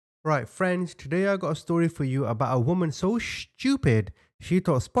Right, friends, today I got a story for you about a woman so stupid she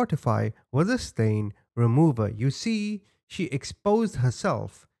thought Spotify was a stain remover. You see, she exposed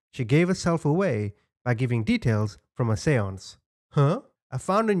herself. She gave herself away by giving details from a seance. Huh? I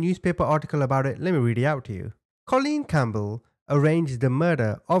found a newspaper article about it. Let me read it out to you. Colleen Campbell arranged the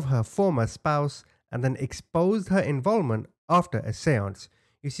murder of her former spouse and then exposed her involvement after a seance.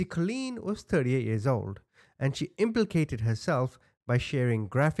 You see, Colleen was 38 years old and she implicated herself by sharing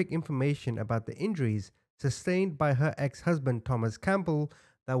graphic information about the injuries sustained by her ex-husband Thomas Campbell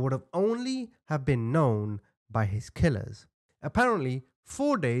that would have only have been known by his killers. Apparently,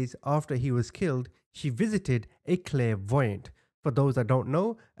 4 days after he was killed, she visited a clairvoyant. For those that don't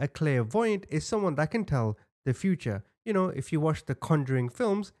know, a clairvoyant is someone that can tell the future. You know, if you watch the Conjuring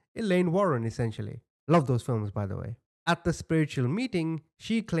films, Elaine Warren essentially. Love those films, by the way. At the spiritual meeting,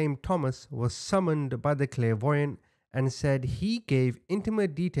 she claimed Thomas was summoned by the clairvoyant and said he gave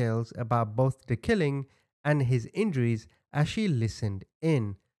intimate details about both the killing and his injuries as she listened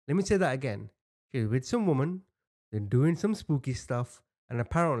in. Let me say that again. She was with some woman, they're doing some spooky stuff, and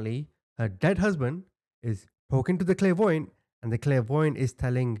apparently her dead husband is talking to the clairvoyant, and the clairvoyant is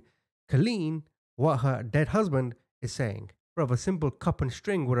telling Colleen what her dead husband is saying. Bro, a simple cup and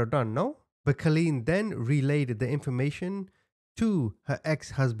string would have done, no? But Colleen then relayed the information to her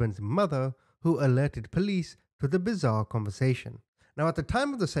ex-husband's mother, who alerted police to the bizarre conversation. Now, at the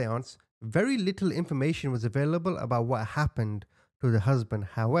time of the seance, very little information was available about what happened to the husband.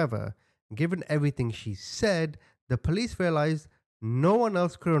 However, given everything she said, the police realized no one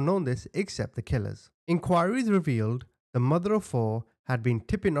else could have known this except the killers. Inquiries revealed the mother of four had been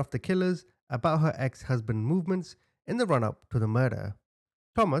tipping off the killers about her ex-husband's movements in the run-up to the murder.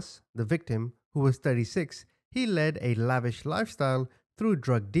 Thomas, the victim, who was 36, he led a lavish lifestyle through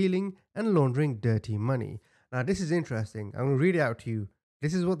drug dealing and laundering dirty money. Now, this is interesting. I'm going to read it out to you.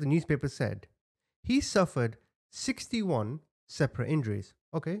 This is what the newspaper said. He suffered 61 separate injuries.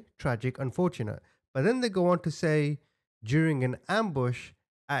 Okay, tragic, unfortunate. But then they go on to say, during an ambush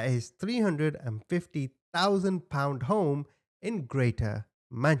at his £350,000 home in Greater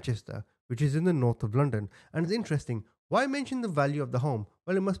Manchester, which is in the north of London. And it's interesting. Why mention the value of the home?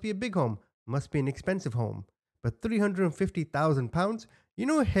 Well, it must be a big home. Must be an expensive home. But £350,000, you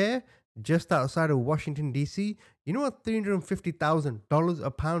know, here, just outside of Washington, D.C., you know what $350,000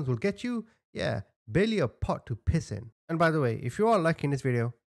 a pound will get you? Yeah, barely a pot to piss in. And by the way, if you are liking this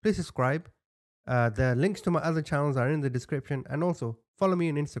video, please subscribe. The links to my other channels are in the description, and also follow me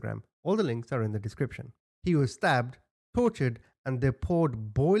on Instagram. All the links are in the description. He was stabbed, tortured, and they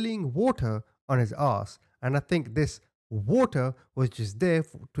poured boiling water on his ass. And I think this water was just there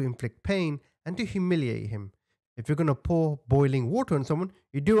to inflict pain and to humiliate him. If you're going to pour boiling water on someone,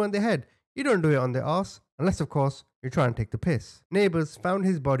 you do it on their head. You don't do it on their ass, unless of course you're trying to take the piss. Neighbors found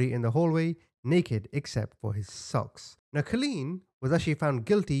his body in the hallway, naked except for his socks. Now, Colleen was actually found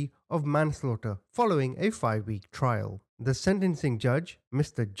guilty of manslaughter following a 5-week trial. The sentencing judge,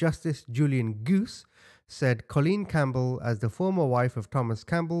 Mr. Justice Julian Goose, said Colleen Campbell, as the former wife of Thomas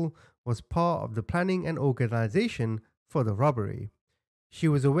Campbell, was part of the planning and organization for the robbery. She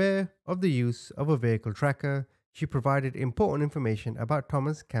was aware of the use of a vehicle tracker. She provided important information about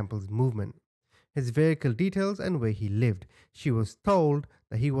Thomas Campbell's movement, his vehicle details, and where he lived. She was told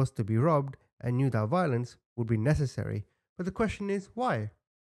that he was to be robbed and knew that violence would be necessary. But the question is, why?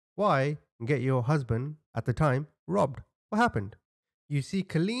 Why get your husband, at the time, robbed? What happened? You see,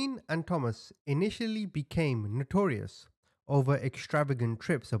 Colleen and Thomas initially became notorious over extravagant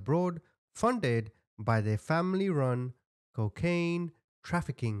trips abroad funded by their family-run cocaine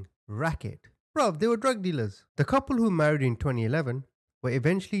trafficking racket. Bro, they were drug dealers. The couple, who married in 2011, were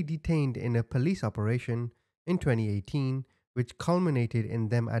eventually detained in a police operation in 2018, which culminated in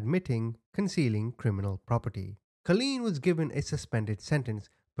them admitting concealing criminal property. Colleen was given a suspended sentence,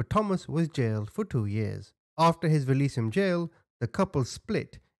 but Thomas was jailed for 2 years. After his release from jail, the couple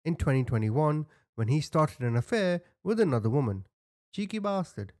split in 2021 when he started an affair with another woman. Cheeky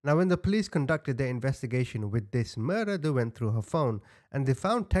bastard. Now, when the police conducted their investigation with this murder, they went through her phone and they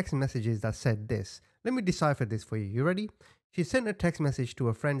found text messages that said this. Let me decipher this for you. You ready? She sent a text message to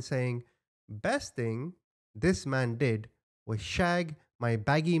a friend saying, "Best thing this man did was shag my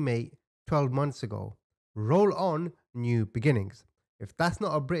baggy mate 12 months ago. Roll on, new beginnings." If that's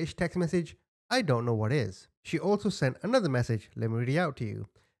not a British text message, I don't know what is. She also sent another message. Let me read it out to you.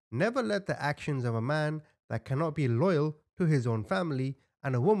 "Never let the actions of a man that cannot be loyal to his own family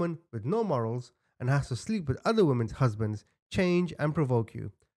and a woman with no morals and has to sleep with other women's husbands change and provoke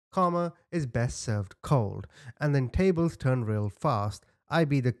you. Karma is best served cold, and then tables turn real fast. I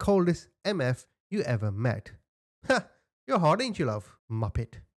be the coldest MF you ever met." Ha! You're hard, ain't you, love?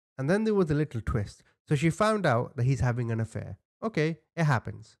 Muppet. And then there was a little twist. So she found out that he's having an affair. Okay, it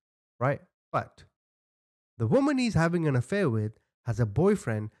happens, right? But the woman he's having an affair with has a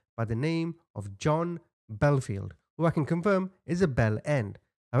boyfriend by the name of John Belfield, who I can confirm is a bell end.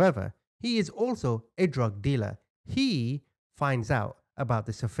 However, he is also a drug dealer. He finds out about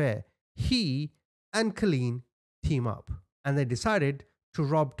this affair. He and Colleen team up, and they decided to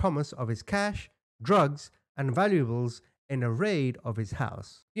rob Thomas of his cash, drugs, and valuables in a raid of his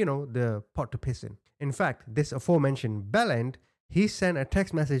house. You know, the pot to piss in. In fact, this aforementioned bellend, he sent a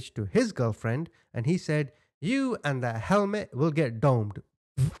text message to his girlfriend and he said, "You and that helmet will get domed.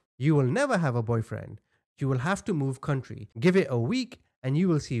 You will never have a boyfriend. You will have to move country. Give it a week and you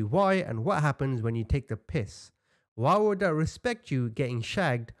will see why and what happens when you take the piss. Why would I respect you getting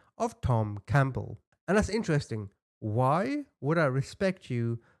shagged of Tom Campbell?" And that's interesting. Why would I respect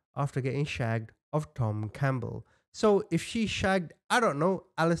you after getting shagged of Tom Campbell? So if she shagged, I don't know,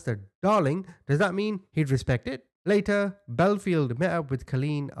 Alistair Darling, does that mean he'd respect it? Later, Belfield met up with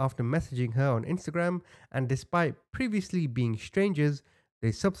Colleen after messaging her on Instagram, and despite previously being strangers,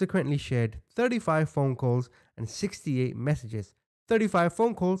 they subsequently shared 35 phone calls and 68 messages. 35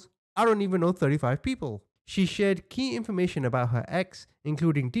 phone calls? I don't even know 35 people. She shared key information about her ex,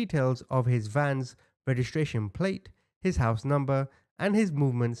 including details of his van's registration plate, his house number, and his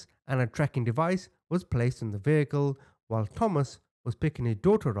movements, and a tracking device was placed on the vehicle while Thomas was picking his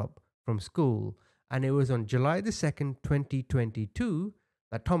daughter up from school. And it was on July the 2nd, 2022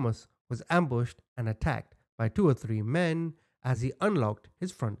 that Thomas was ambushed and attacked by 2 or 3 men as he unlocked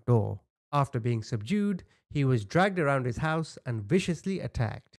his front door. After being subdued, he was dragged around his house and viciously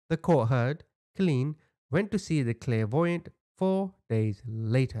attacked. The court heard Colleen went to see the clairvoyant 4 days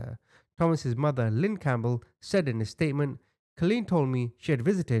later. Thomas's mother, Lynn Campbell, said in a statement, "Colleen told me she had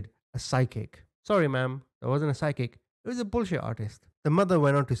visited a psychic." Sorry, ma'am, that wasn't a psychic. It was a bullshit artist. The mother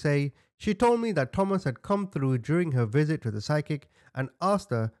went on to say, "She told me that Thomas had come through during her visit to the psychic and asked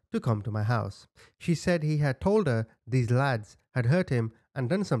her to come to my house. She said he had told her these lads had hurt him and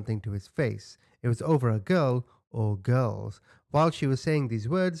done something to his face. It was over a girl or girls." While she was saying these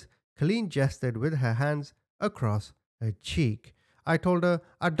words, Colleen gestured with her hands across her cheek. I told her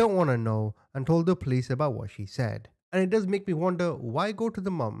I don't want to know and told the police about what she said. And it does make me wonder, why go to the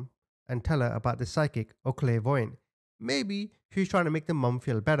mum and tell her about the psychic or clairvoyant? Maybe she's trying to make the mum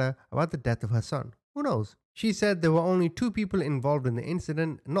feel better about the death of her son. Who knows? She said there were only 2 people involved in the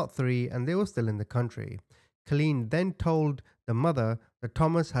incident, not 3, and they were still in the country. Colleen then told the mother that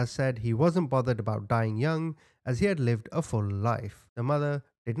Thomas has said he wasn't bothered about dying young as he had lived a full life. The mother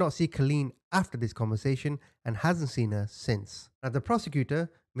did not see Colleen after this conversation and hasn't seen her since. Now the prosecutor,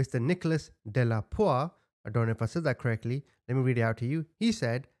 Mr. Nicholas de la Poire, I don't know if I said that correctly, let me read it out to you. He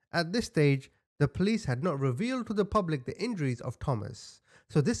said, "At this stage, the police had not revealed to the public the injuries of Thomas.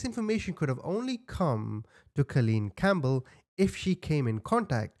 So this information could have only come to Colleen Campbell if she came in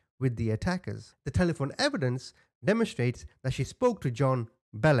contact with the attackers. The telephone evidence demonstrates that she spoke to John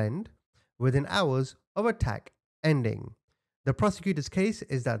Bellend within hours of attack ending. The prosecutor's case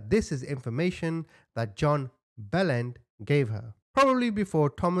is that this is information that John Bellend gave her, probably before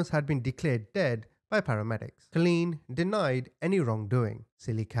Thomas had been declared dead by paramedics. Colleen denied any wrongdoing.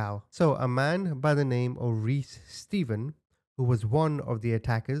 Silly cow. So a man by the name of Reese Stephen, who was one of the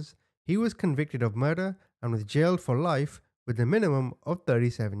attackers, he was convicted of murder and was jailed for life with a minimum of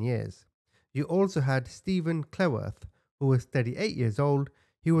 37 years. You also had Stephen Cleworth, who was 38 years old.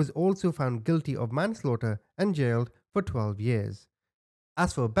 He was also found guilty of manslaughter and jailed for 12 years.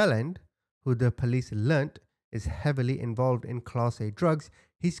 As for Bellend, who the police learnt is heavily involved in Class A drugs,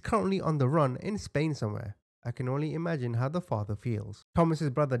 he's currently on the run in Spain somewhere. I can only imagine how the father feels. Thomas's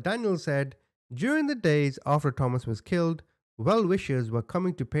brother Daniel said, "During the days after Thomas was killed, well-wishers were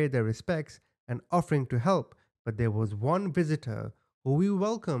coming to pay their respects and offering to help, but there was one visitor who we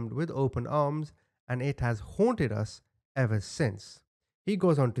welcomed with open arms, and it has haunted us ever since." He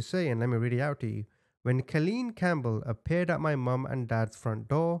goes on to say, and let me read it out to you, "When Colleen Campbell appeared at my mum and dad's front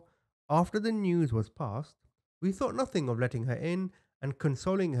door, after the news was passed, we thought nothing of letting her in and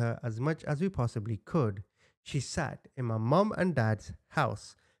consoling her as much as we possibly could. She sat in my mum and dad's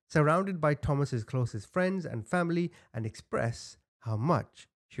house, surrounded by Thomas's closest friends and family, and expressed how much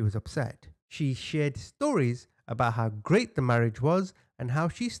she was upset. She shared stories about how great the marriage was and how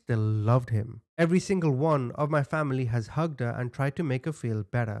she still loved him. Every single one of my family has hugged her and tried to make her feel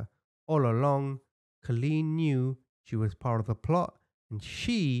better. All along, Colleen knew she was part of the plot and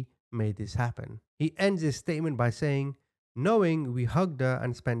she made this happen." He ends his statement by saying, "Knowing we hugged her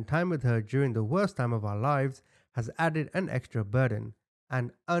and spent time with her during the worst time of our lives has added an extra burden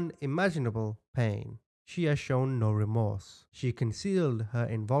and unimaginable pain. she has shown no remorse. She concealed her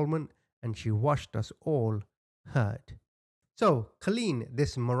involvement and she watched us all hurt. So, Colleen,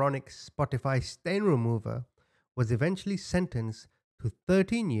 this moronic Spotify stain remover, was eventually sentenced to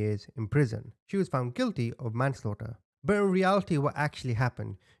 13 years in prison. She was found guilty of manslaughter. But in reality, what actually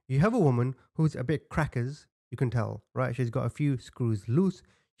happened? You have a woman who's a bit crackers, you can tell, right? She's got a few screws loose.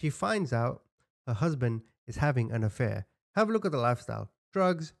 She finds out her husband is having an affair. Have a look at the lifestyle: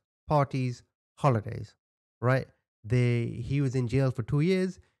 drugs, parties, holidays, right? He was in jail for 2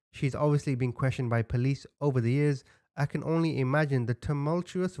 years. She's obviously been questioned by police over the years. I can only imagine the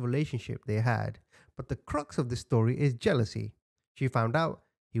tumultuous relationship they had. But the crux of the story is jealousy. She found out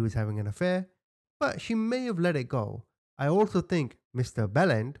he was having an affair, but she may have let it go. I also think Mr.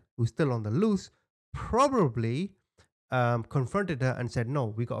 Bellend, who's still on the loose, probably confronted her and said, "No,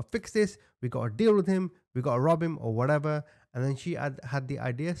 we got to fix this. We got to deal with him. We got to rob him or whatever." And then she had the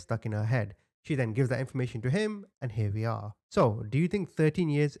idea stuck in her head. She then gives that information to him, and here we are. So, do you think 13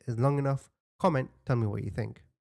 years is long enough? Comment, tell me what you think.